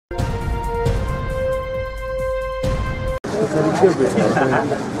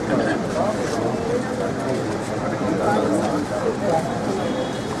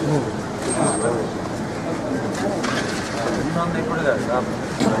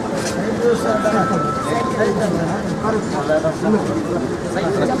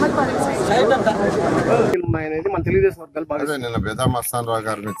నిన్న బేదా మస్తాన్ రావు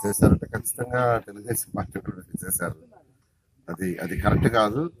గారిని చేశారంటే ఖచ్చితంగా తెలుగుదేశం పార్టీ చేశారు. అది కరెక్ట్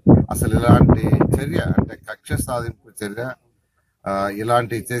కాదు. అసలు ఇలాంటి చర్య అంటే కక్ష సాధింపు చర్య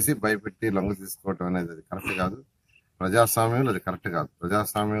ఇలాంటివి చేసి భయపెట్టి లొంగ తీసుకోవటం అనేది అది కరెక్ట్ కాదు. ప్రజాస్వామ్యంలో అది కరెక్ట్ కాదు.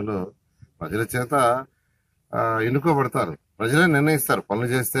 ప్రజాస్వామ్యంలో ప్రజల చేత ఎన్నుకోబడతారు, ప్రజలే నిర్ణయిస్తారు. పనులు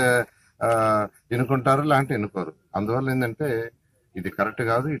చేస్తే ఎన్నుకుంటారు, లాంటి ఎన్నుకోరు. అందువల్ల ఏంటంటే ఇది కరెక్ట్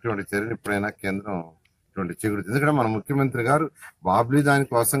కాదు. ఇటువంటి చర్యను ఇప్పుడైనా కేంద్రం ఇటువంటి చేయకూడదు. ఎందుకంటే మన ముఖ్యమంత్రి గారు బాబ్లీ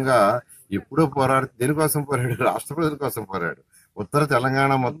దానికోసంగా ఎప్పుడో దేనికోసం పోరాడు? రాష్ట్ర ప్రజల కోసం పోరాడు. ఉత్తర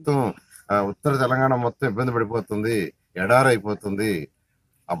తెలంగాణ మొత్తం ఇబ్బంది పడిపోతుంది, ఎడారైపోతుంది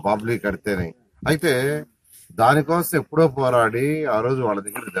ఆ బాబ్లీ కడితేనే. అయితే దానికోసం ఎప్పుడో పోరాడి ఆ రోజు వాళ్ళ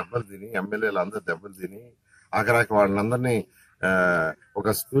దగ్గర దెబ్బలు తిని, ఎమ్మెల్యేలు అందరూ దెబ్బలు తిని, ఆఖరాకి వాళ్ళందరినీ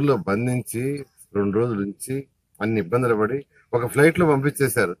ఒక స్కూల్లో బంధించి 2 రోజులు ఉంచి అన్ని ఇబ్బందులు పడి ఒక ఫ్లైట్ లో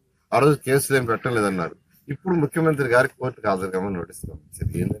పంపించేశారు. ఆ రోజు కేసులు ఏం పెట్టలేదన్నారు. ఇప్పుడు ముఖ్యమంత్రి గారికి కోర్టుకు హాజరు కామని నోటీస్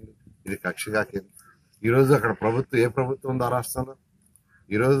పంపించారు. ఏంటండి ఇది? కక్షగా ఈ రోజు అక్కడ ఏ ప్రభుత్వం ఉంది ఆ రాష్ట్రంలో?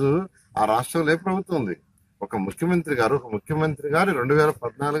 ఈ రోజు ఆ రాష్ట్రంలో ఏ ప్రభుత్వం ఉంది? ఒక ముఖ్యమంత్రి గారు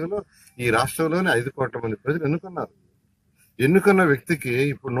 2014లో ఈ రాష్ట్రంలోనే 5 కోట్ల మంది ప్రజలు ఎన్నుకున్నారు. ఎన్నుకున్న వ్యక్తికి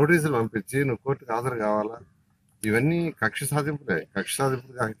ఇప్పుడు నోటీసులు పంపించి నువ్వు కోర్టుకు హాజరు కావాలా? ఇవన్నీ కక్ష సాధింపులే. కక్ష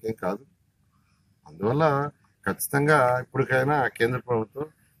సాధింపులు ఇంకేం కాదు. అందువల్ల ఖచ్చితంగా ఇప్పటికైనా కేంద్ర ప్రభుత్వం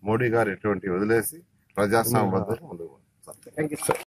మోడీ గారు ఎటువంటి వదిలేసి ప్రజాస్వామ్యబద్ధంగా ముందుకు